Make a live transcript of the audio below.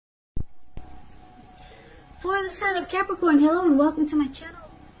For the sign of Capricorn, hello and welcome to my channel.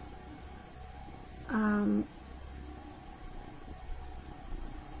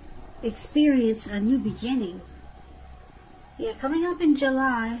 Experience a new beginning. Yeah, coming up in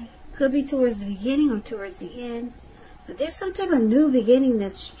July. Could be towards the beginning or towards the end. But there's some type of new beginning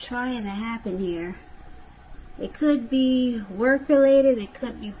that's trying to happen here. It could be work related, it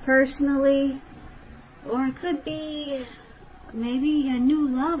could be personally, or it could be maybe a new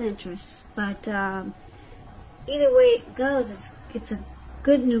love interest. But either way it goes, it's a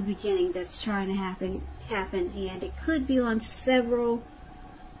good new beginning that's trying to happen, and it could be on several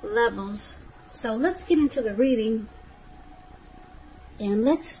levels. So let's get into the reading, and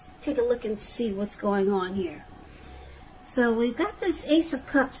let's take a look and see what's going on here. So we've got this Ace of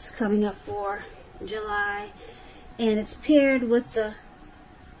Cups coming up for July, and it's paired with the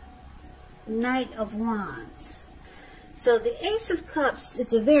Knight of Wands. So the Ace of Cups,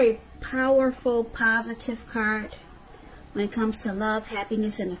 it's a very powerful, positive card when it comes to love,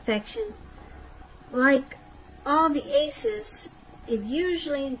 happiness, and affection. Like all the aces, it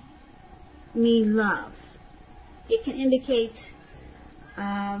usually means love. It can indicate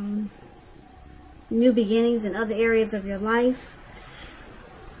new beginnings in other areas of your life.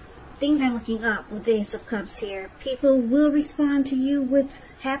 Things are looking up with the Ace of Cups here. People will respond to you with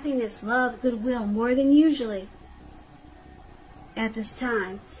happiness, love, goodwill, more than usually at this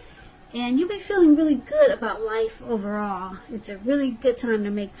time. And you'll be feeling really good about life overall. It's a really good time to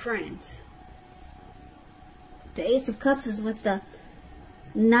make friends. The Ace of Cups is with the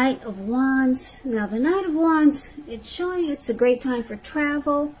Knight of Wands. Now the Knight of Wands, it's showing it's a great time for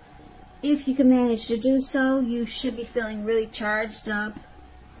travel. If you can manage to do so, you should be feeling really charged up,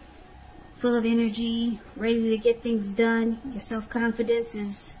 full of energy, ready to get things done. Your self-confidence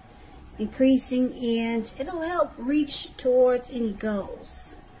is increasing, and it'll help reach towards any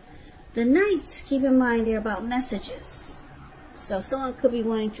goals. The Knights, keep in mind, they're about messages. So someone could be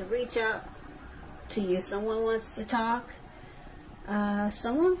wanting to reach out to you. Someone wants to talk.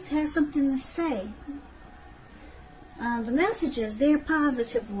 Someone has something to say. The messages, they're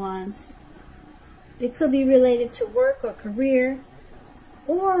positive ones. They could be related to work or career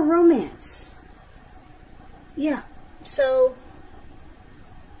or romance. Yeah, so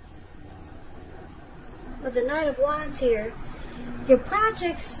with the Knight of Wands here, your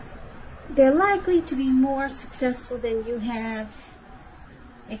projects, they're likely to be more successful than you have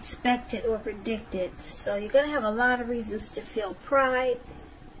expected or predicted. So you're going to have a lot of reasons to feel pride.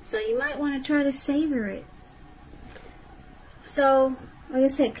 So you might want to try to savor it. So, like I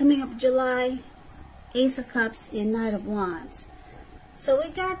said, coming up July, Ace of Cups and Knight of Wands. So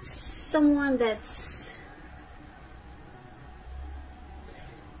we got someone that's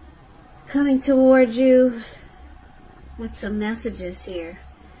coming toward you with some messages here.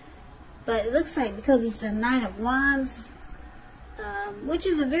 But it looks like because it's a Knight of Wands, which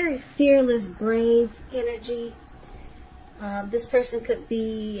is a very fearless, brave energy. This person could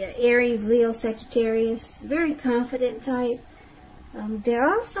be Aries, Leo, Sagittarius, very confident type. They're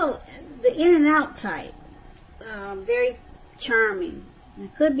also the in and out type, very charming.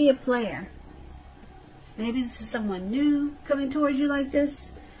 It could be a player. So maybe this is someone new coming towards you like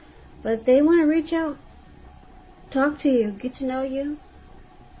this, but they want to reach out, talk to you, get to know you,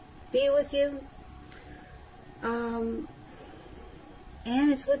 be with you. And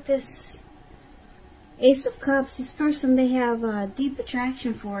it's with this Ace of Cups. This person, they have a deep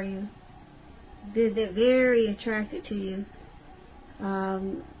attraction for you. They're very attracted to you.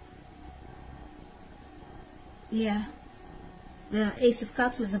 Yeah, the Ace of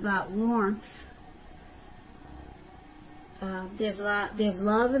Cups is about warmth. There's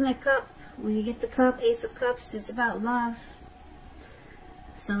love in the cup. When you get the cup, Ace of Cups, it's about love.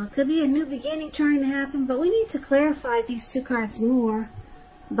 So it could be a new beginning trying to happen, but we need to clarify these two cards more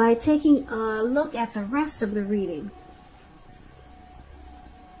by taking a look at the rest of the reading.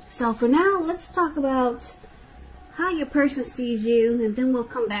 So for now, let's talk about how your person sees you, and then we'll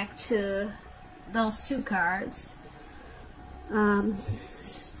come back to those two cards.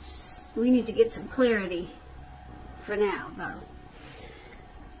 We need to get some clarity for now, though.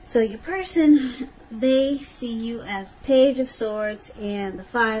 So your person, they see you as Page of Swords and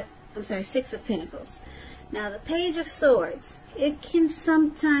the Six of Pentacles. Now the Page of Swords, it can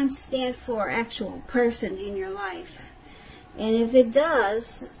sometimes stand for actual person in your life. And if it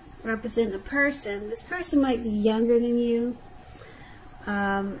does represent a person, this person might be younger than you.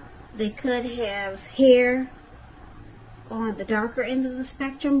 They could have hair on the darker end of the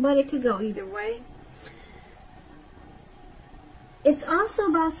spectrum, but it could go either way. It's also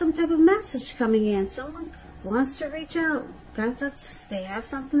about some type of message coming in. Someone wants to reach out. They have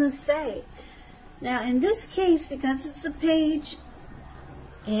something to say. Now, in this case, because it's a page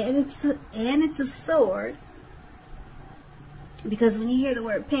and it's a sword, because when you hear the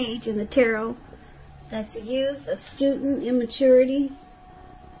word page in the tarot, that's youth, a student, immaturity.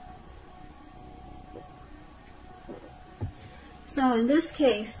 So in this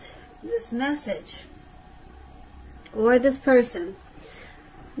case, this message or this person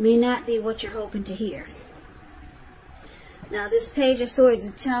may not be what you're hoping to hear. Now, this Page of Swords,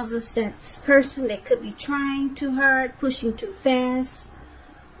 it tells us that this person, they could be trying too hard, pushing too fast,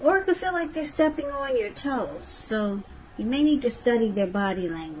 or it could feel like they're stepping on your toes. So you may need to study their body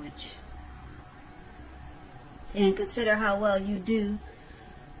language and consider how well you do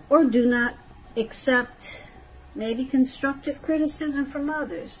or do not accept maybe constructive criticism from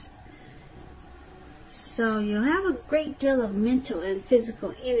others. So you'll have a great deal of mental and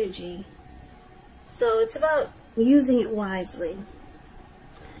physical energy. So it's about using it wisely.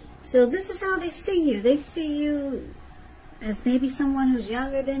 So this is how they see you. They see you as maybe someone who's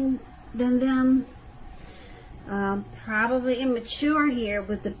younger than them. Probably immature here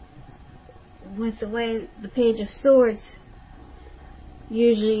with the way the Page of Swords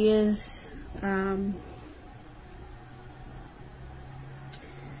usually is.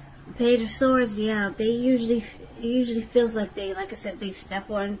 Page of Swords, yeah, they usually feels like they, like I said, they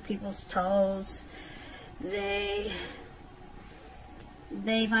step on people's toes. They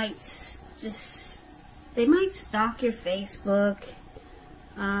might stalk your Facebook,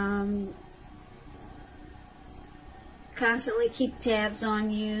 constantly keep tabs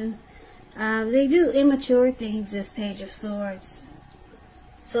on you. They do immature things, this Page of Swords.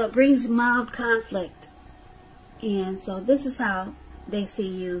 So it brings mild conflict. And so this is how they see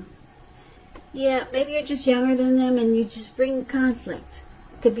you. Yeah, maybe you're just younger than them and you just bring conflict.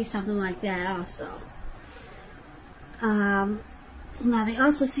 Could be something like that also. Now they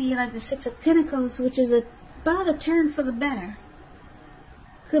also see you like the Six of Pentacles, which is about a turn for the better.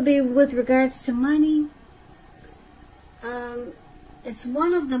 Could be with regards to money. It's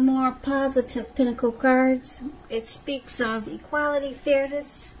one of the more positive Pentacle cards. It speaks of equality,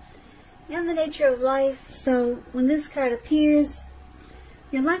 fairness, and the nature of life. So when this card appears,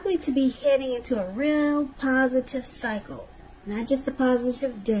 you're likely to be heading into a real positive cycle. Not just a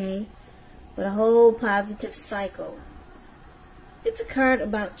positive day, but a whole positive cycle. It's a card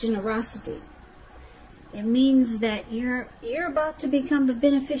about generosity. It means that you're about to become the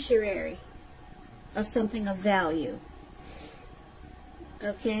beneficiary of something of value.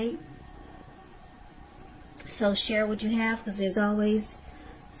 Okay? So share what you have, because there's always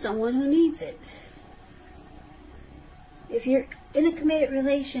someone who needs it. If you're in a committed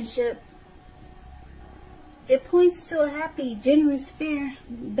relationship, it points to a happy, generous, fair,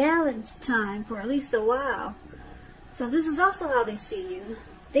 balanced time for at least a while. So this is also how they see you.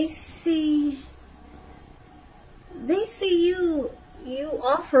 They see you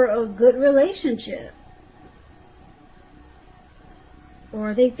offer a good relationship.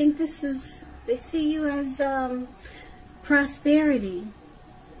 Or they think they see you as prosperity.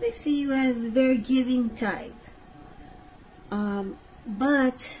 They see you as a very giving type.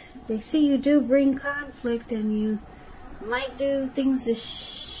 But they see you do bring conflict, and you might do things to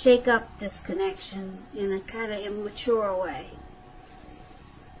shake up this connection in a kind of immature way.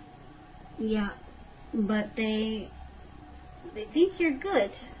 Yeah, but they think you're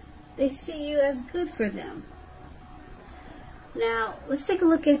good. They see you as good for them. Now, let's take a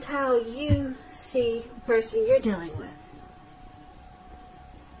look at how you see the person you're dealing with.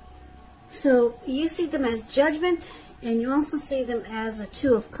 So, you see them as judgment, and you also see them as a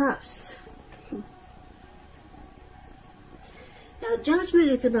Two of Cups. Now, judgment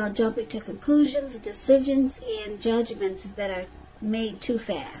is about jumping to conclusions, decisions, and judgments that are made too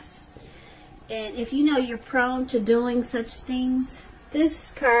fast. And if you know you're prone to doing such things,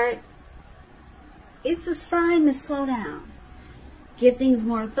 this card, it's a sign to slow down. Give things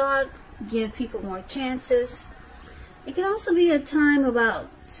more thought, give people more chances. It can also be a time about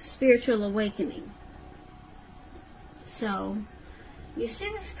spiritual awakening. So, you see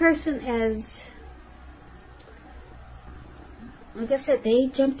this person as, like I said, they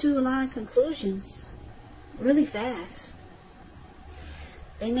jump to a lot of conclusions really fast.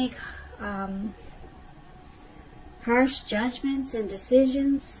 They make harsh judgments and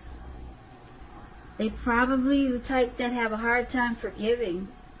decisions. They probably the type that have a hard time forgiving.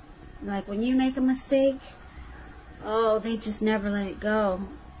 Like when you make a mistake, oh, they just never let it go.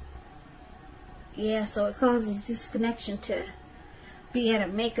 Yeah, so it causes this connection to be at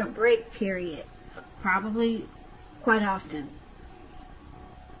a make or break period, probably quite often.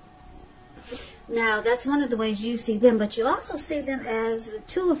 Now, that's one of the ways you see them, but you also see them as the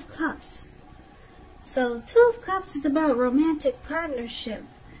Two of Cups. So Two of Cups is about romantic partnership.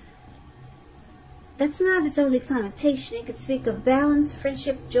 That's not its only connotation. It could speak of balance,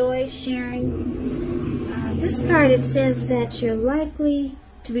 friendship, joy, sharing. This card, it says that you're likely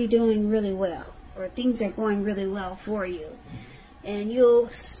to be doing really well, or things are going really well for you, and you'll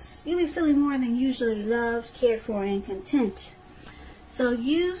be feeling more than usually loved, cared for, and content. So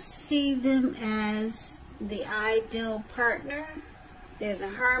you see them as the ideal partner. There's a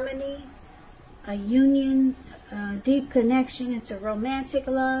harmony, a union, a deep connection. It's a romantic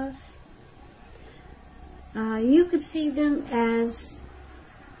love. You could see them as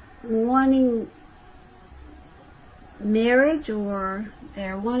wanting marriage, or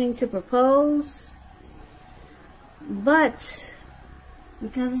they're wanting to propose. But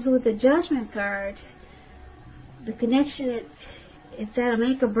because it's with the Judgment card, the connection, it's at a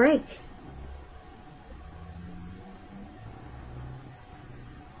make or break.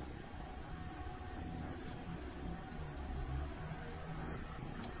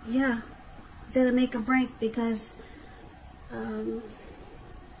 Yeah, it's at a make or break because, like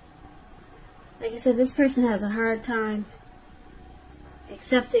I said, this person has a hard time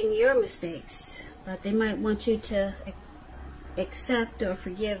accepting your mistakes, but they might want you to accept or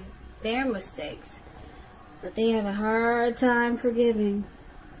forgive their mistakes. But they have a hard time forgiving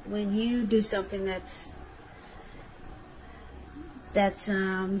when you do something that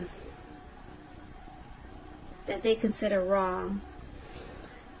they consider wrong.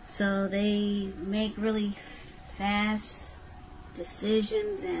 So they make really fast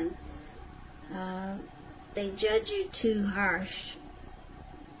decisions, and they judge you too harsh.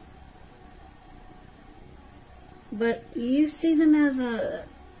 But you see them as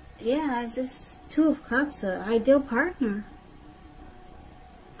as this Two of Cups, an ideal partner.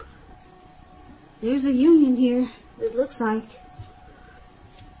 There's a union here, it looks like.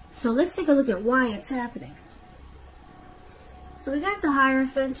 So let's take a look at why it's happening. So we got the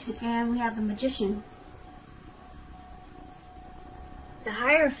Hierophant and we have the Magician. The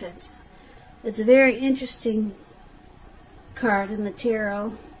Hierophant, it's a very interesting card in the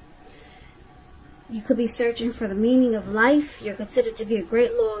tarot. You could be searching for the meaning of life. You're considered to be a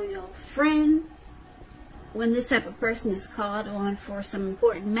great loyal friend. When this type of person is called on for some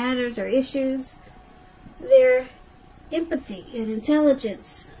important matters or issues, their empathy and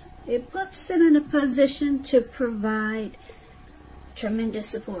intelligence, it puts them in a position to provide tremendous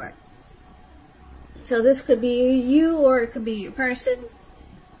support. So this could be you, or it could be your person,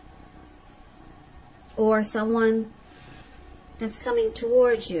 or someone that's coming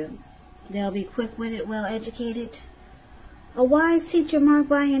towards you. They'll be quick-witted, well-educated, a wise teacher marked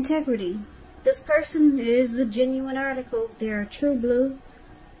by integrity. This person is a genuine article. They're a true blue,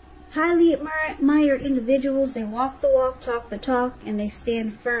 highly admired individuals. They walk the walk, talk the talk, and they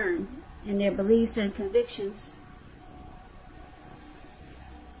stand firm in their beliefs and convictions.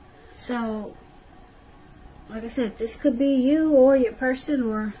 So, like I said, this could be you or your person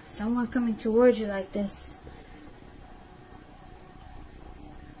or someone coming towards you like this.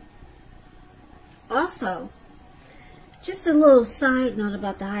 Also, just a little side note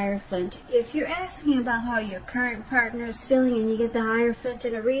about the Hierophant. If you're asking about how your current partner is feeling and you get the Hierophant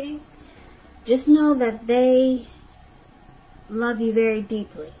in a reading, just know that they love you very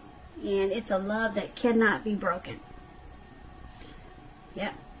deeply. And it's a love that cannot be broken.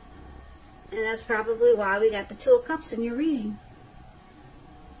 Yep. And that's probably why we got the Two of Cups in your reading.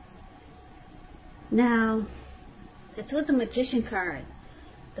 Now, it's with the Magician card.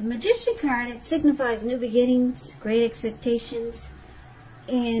 The Magician card, it signifies new beginnings, great expectations,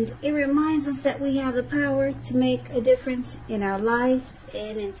 and it reminds us that we have the power to make a difference in our lives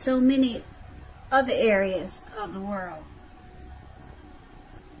and in so many other areas of the world.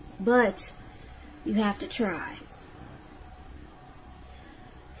 But you have to try.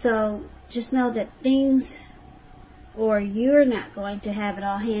 So just know that things, or you're not going to have it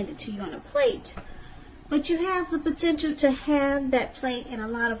all handed to you on a plate, but you have the potential to have that plate and a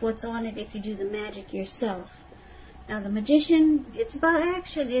lot of what's on it if you do the magic yourself. Now the Magician, it's about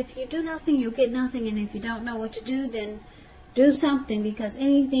action. If you do nothing, you'll get nothing. And if you don't know what to do, then do something, because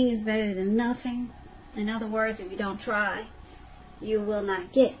anything is better than nothing. In other words, if you don't try, you will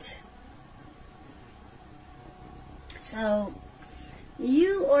not get. So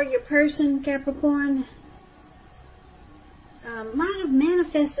you or your person, Capricorn, might have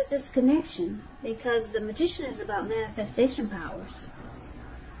manifested this connection, because the Magician is about manifestation powers.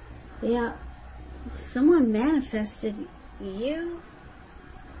 Yeah, someone manifested you,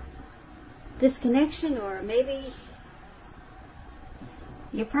 this connection, or maybe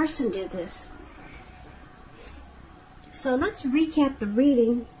your person did this. So let's recap the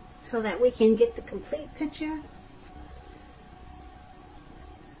reading so that we can get the complete picture.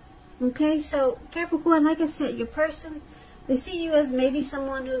 Okay, so Capricorn, like I said, your person, they see you as maybe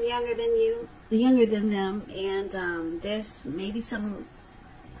someone who's younger than you, younger than them, and there's maybe some,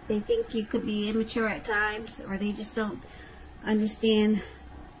 they think you could be immature at times, or they just don't understand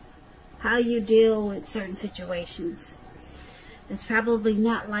how you deal with certain situations. It's probably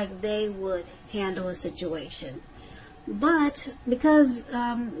not like they would handle a situation. But because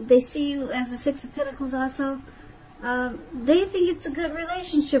they see you as the Six of Pentacles also, they think it's a good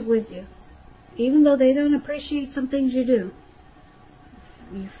relationship with you, even though they don't appreciate some things you do.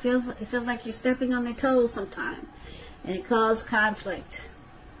 It feels like you're stepping on their toes sometimes, and it causes conflict.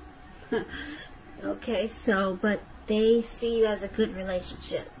 Okay, so, but they see you as a good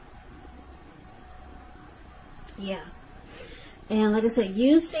relationship. Yeah. And like I said,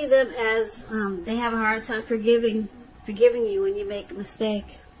 you see them as they have a hard time forgiving you when you make a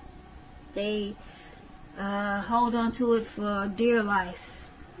mistake. They hold on to it for dear life,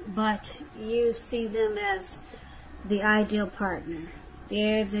 but you see them as the ideal partner.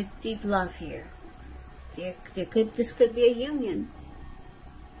 There's a deep love here. This could be a union.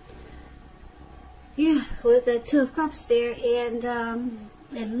 Yeah, with the Two of Cups there, and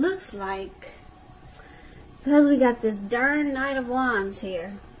it looks like, because we got this darn Knight of Wands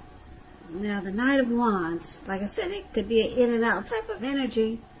here. Now the Knight of Wands, like I said, it could be an in and out type of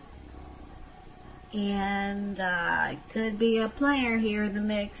energy. And it could be a player here in the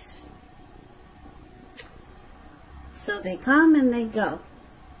mix. So they come and they go.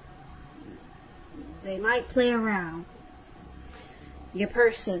 They might play around. Your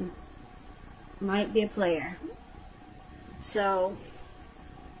person might be a player. So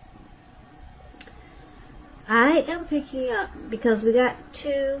I am picking up, because we got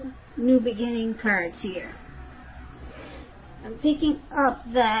two new beginning cards here. I'm picking up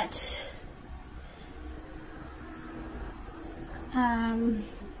that well,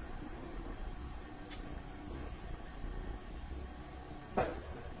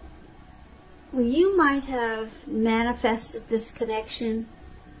 you might have manifested this connection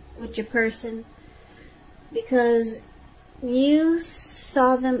with your person because you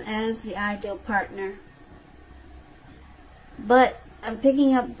saw them as the ideal partner. But I'm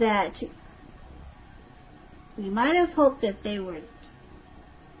picking up that you might have hoped that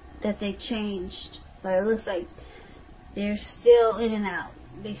they changed, but it looks like they're still in and out.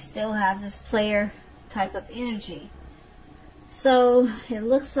 They still have this player type of energy. So it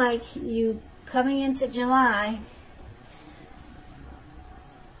looks like you coming into July,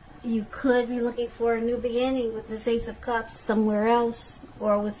 you could be looking for a new beginning with this Ace of Cups somewhere else,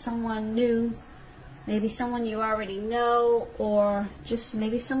 or with someone new. Maybe someone you already know, or just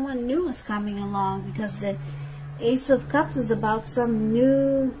maybe someone new is coming along, because the Ace of Cups is about some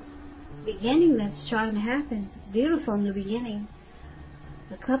new beginning that's trying to happen. Beautiful new beginning.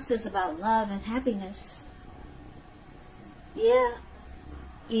 The Cups is about love and happiness. Yeah.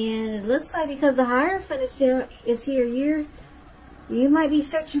 And it looks like because the Hierophant is here, you might be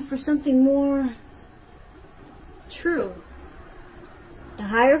searching for something more true. The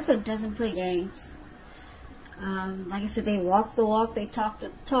Hierophant doesn't play games. Like I said, they walk the walk, they talk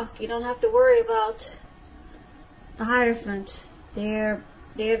the talk. You don't have to worry about the Hierophant. They're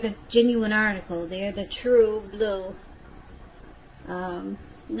the genuine article. They're the true blue.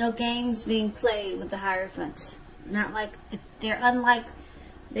 No games being played with the Hierophant. Not like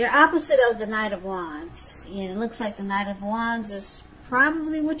they're opposite of the Knight of Wands. And it looks like the Knight of Wands is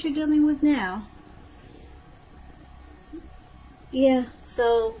probably what you're dealing with now. Yeah,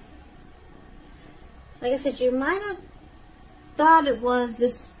 so like I said, you might have thought it was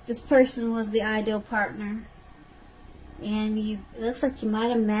this person was the ideal partner, and it looks like you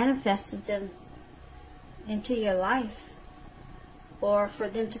might have manifested them into your life, or for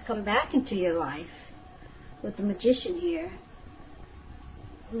them to come back into your life with the Magician here.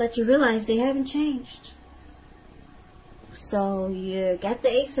 But you realize they haven't changed. So you got the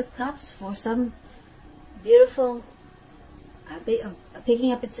Ace of Cups for some beautiful, I'm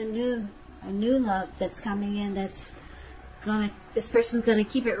picking up it's a new love that's coming in. This person's gonna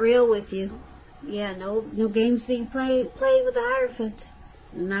keep it real with you. Yeah, no games being played with the Hierophant.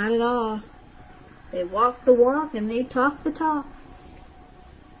 Not at all. They walk the walk and they talk the talk.